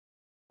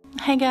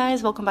Hey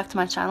guys, welcome back to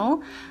my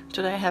channel.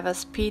 Today I have a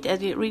speed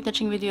edit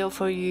retouching video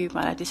for you,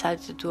 but I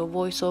decided to do a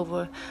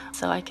voiceover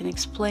so I can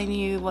explain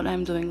you what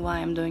I'm doing, why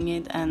I'm doing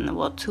it, and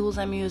what tools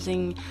I'm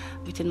using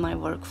within my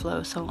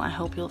workflow. So I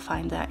hope you'll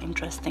find that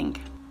interesting.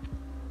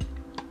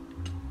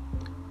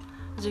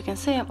 As you can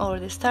see, I'm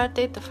already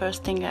started. The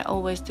first thing I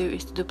always do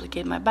is to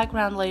duplicate my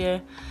background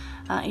layer.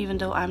 Even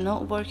though I'm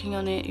not working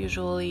on it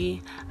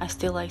usually, I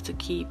still like to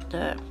keep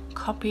the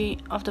copy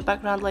of the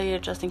background layer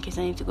just in case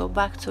I need to go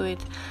back to it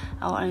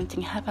or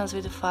anything happens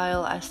with the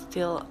file. I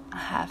still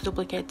have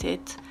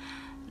duplicated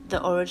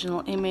the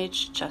original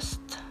image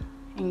just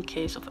in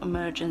case of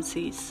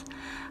emergencies.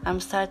 I'm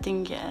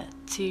starting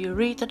to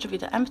retouch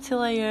with the empty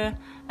layer,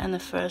 and the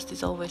first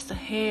is always the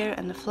hair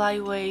and the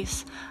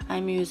flyaways.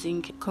 I'm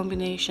using a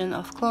combination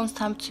of clone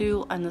stamp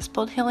tool and a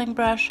spot healing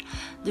brush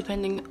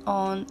depending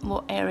on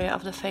what area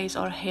of the face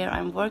or hair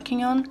I'm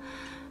working on.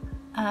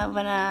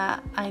 When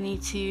I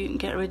need to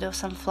get rid of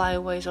some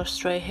flyaways or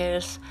stray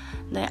hairs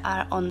that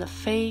are on the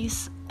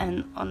face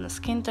and on the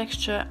skin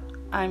texture,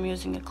 I'm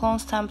using a clone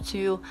stamp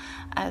tool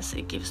as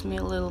it gives me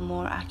a little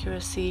more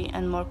accuracy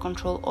and more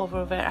control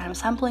over where I'm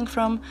sampling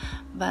from.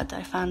 But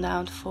I found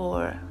out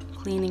for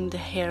cleaning the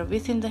hair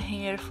within the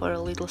hair, for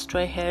little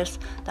stray hairs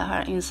that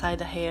are inside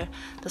the hair,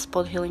 the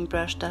spot healing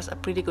brush does a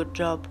pretty good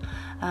job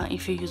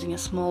if you're using a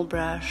small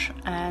brush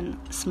and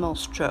small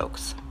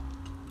strokes.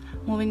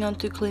 Moving on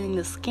to cleaning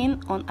the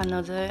skin on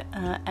another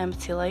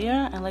empty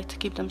layer. I like to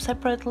keep them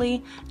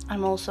separately.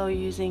 I'm also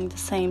using the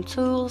same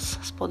tools,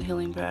 spot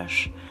healing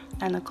brush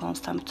and a clone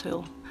stamp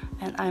tool,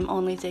 and I'm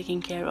only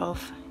taking care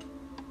of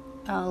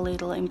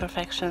little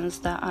imperfections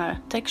that are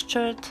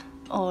textured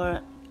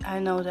or I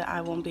know that I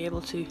won't be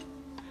able to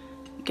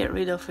get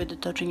rid of with the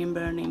dodging and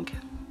burning.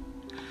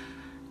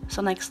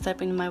 So next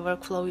step in my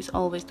workflow is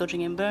always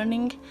dodging and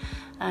burning.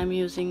 I'm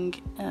using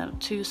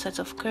two sets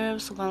of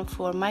curves, one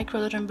for micro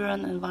dodge and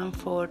burn and one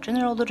for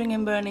general dodging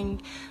and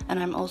burning, and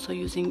I'm also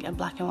using a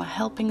black and white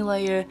helping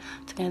layer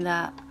to kind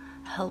of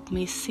help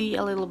me see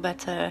a little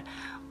better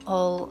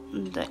all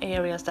the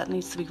areas that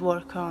needs to be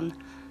worked on.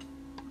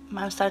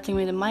 I'm starting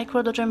with a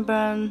micro dodge and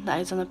burn that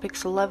is on a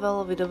pixel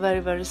level with a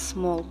very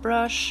small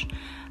brush,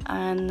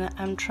 and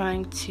I'm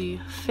trying to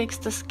fix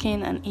the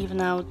skin and even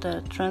out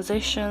the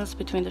transitions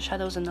between the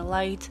shadows and the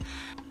light,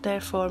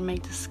 therefore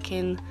make the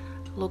skin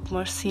look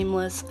more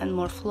seamless and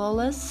more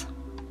flawless.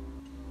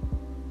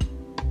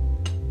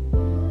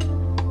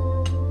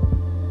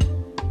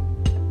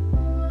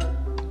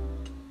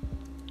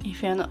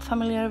 If you're not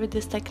familiar with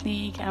this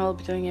technique, I will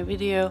be doing a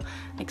video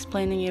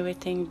explaining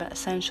everything, but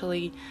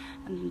essentially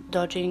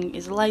dodging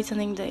is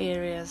lightening the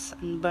areas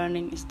and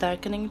burning is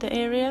darkening the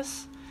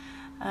areas.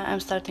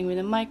 I'm starting with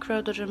a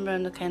micro dodge and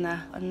burn to kind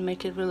of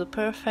make it really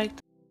perfect.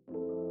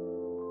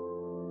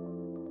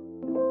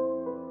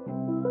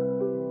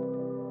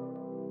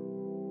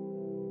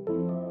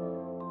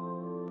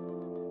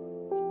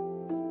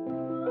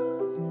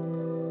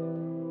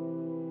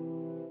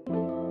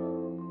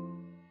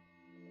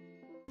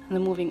 And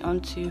then moving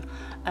on to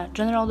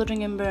general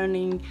dodging and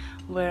burning,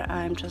 where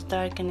I'm just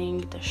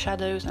darkening the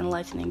shadows and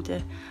lightening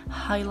the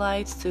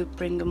highlights to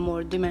bring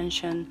more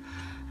dimension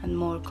and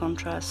more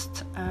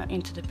contrast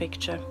into the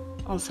picture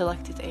on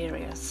selected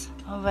areas.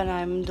 When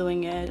I'm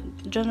doing a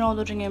general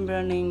dodging and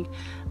burning,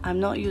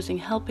 I'm not using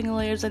helping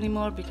layers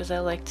anymore because I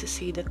like to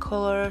see the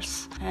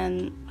colors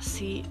and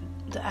see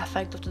the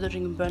effect of the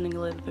dodging and burning a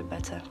little bit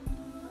better.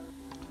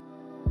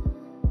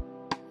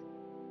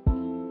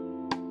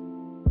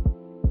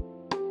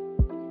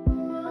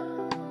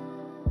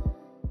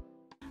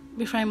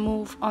 Before I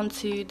move on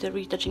to the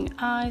retouching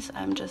eyes,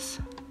 I'm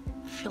just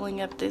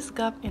filling up this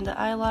gap in the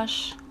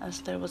eyelash,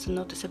 as there was a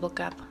noticeable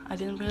gap I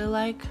didn't really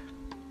like.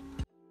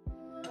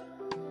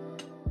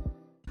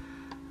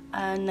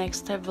 And next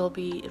step will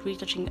be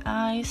retouching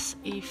eyes.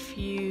 If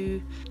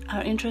you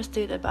are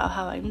interested about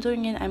how I'm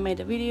doing it, I made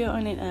a video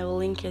on it. I will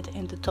link it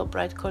in the top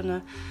right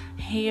corner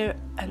here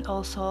and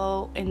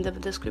also in the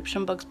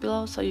description box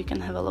below, so you can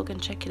have a look and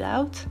check it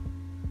out.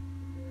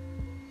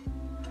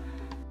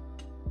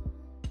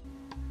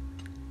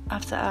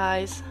 After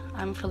eyes,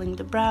 I'm filling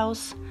the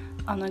brows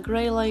on a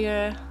grey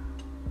layer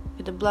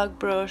with a black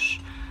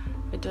brush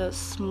with a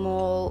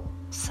small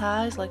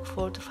size, like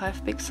 4 to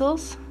 5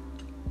 pixels,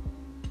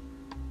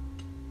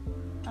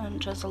 and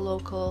just a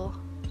local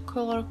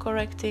color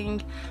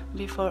correcting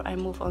before I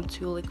move on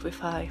to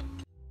liquify.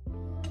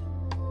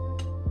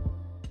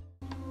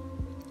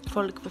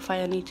 For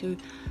liquify I need to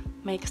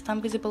make a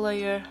stamp visible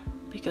layer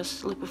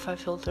because liquify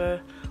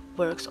filter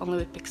works only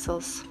with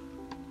pixels.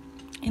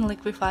 In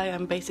liquify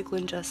I'm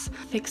basically just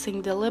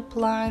fixing the lip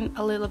line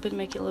a little bit,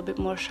 make it a little bit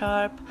more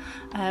sharp.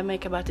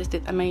 Makeup artist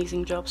did an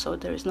amazing job, so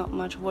there is not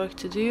much work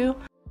to do.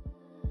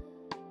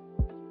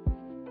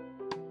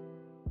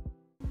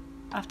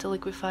 After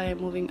liquify I'm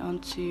moving on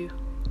to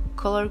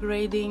color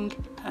grading,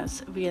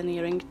 as we are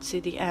nearing to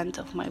the end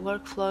of my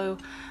workflow.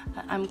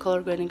 I'm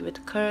color grading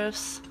with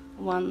curves.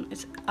 One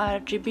is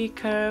RGB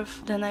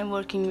curve, then I'm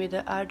working with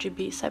the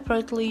RGB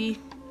separately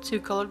to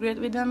color grade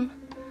with them.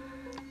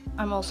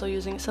 I'm also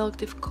using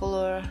selective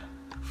color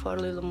for a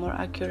little more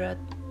accurate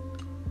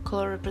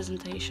color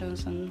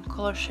representations and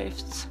color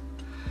shifts,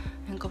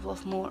 and a couple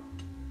of more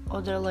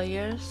other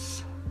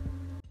layers.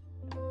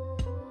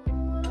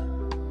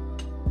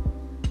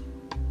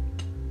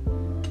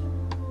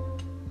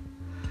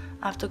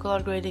 After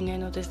color grading, I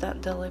noticed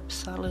that the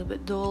lips are a little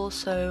bit dull,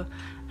 so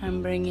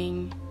I'm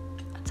bringing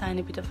a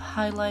tiny bit of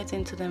highlight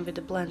into them with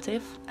the blend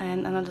if,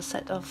 and another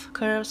set of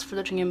curves for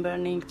dodging and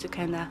burning to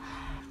kind of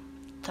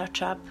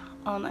touch up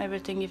on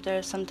everything if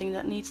there's something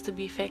that needs to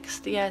be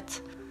fixed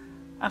yet.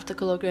 After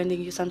color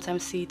grading, you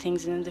sometimes see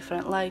things in a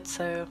different light,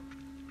 so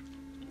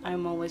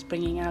I'm always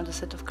bringing another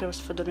set of curves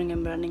for dodging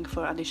and burning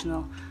for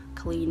additional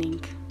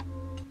cleaning.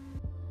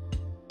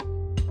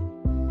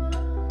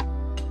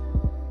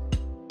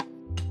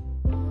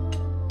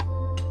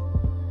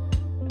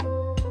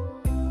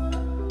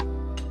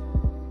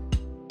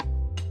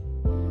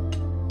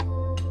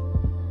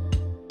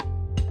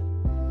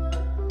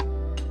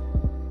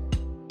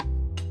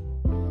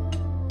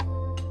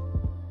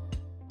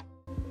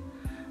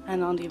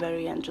 And on the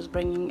very end, just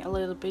bringing a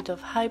little bit of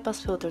high pass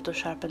filter to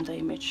sharpen the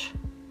image.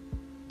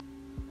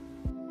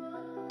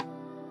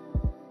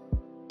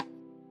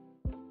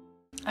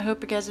 I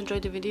hope you guys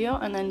enjoyed the video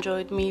and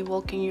enjoyed me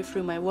walking you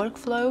through my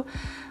workflow.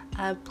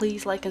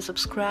 Please like and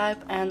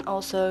subscribe, and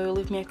also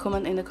leave me a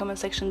comment in the comment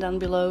section down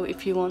below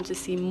if you want to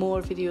see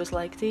more videos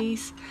like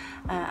these.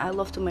 I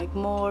love to make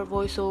more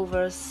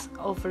voiceovers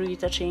of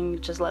retouching.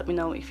 Just let me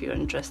know if you're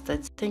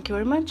interested. Thank you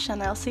very much,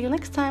 and I'll see you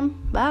next time.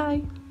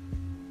 Bye!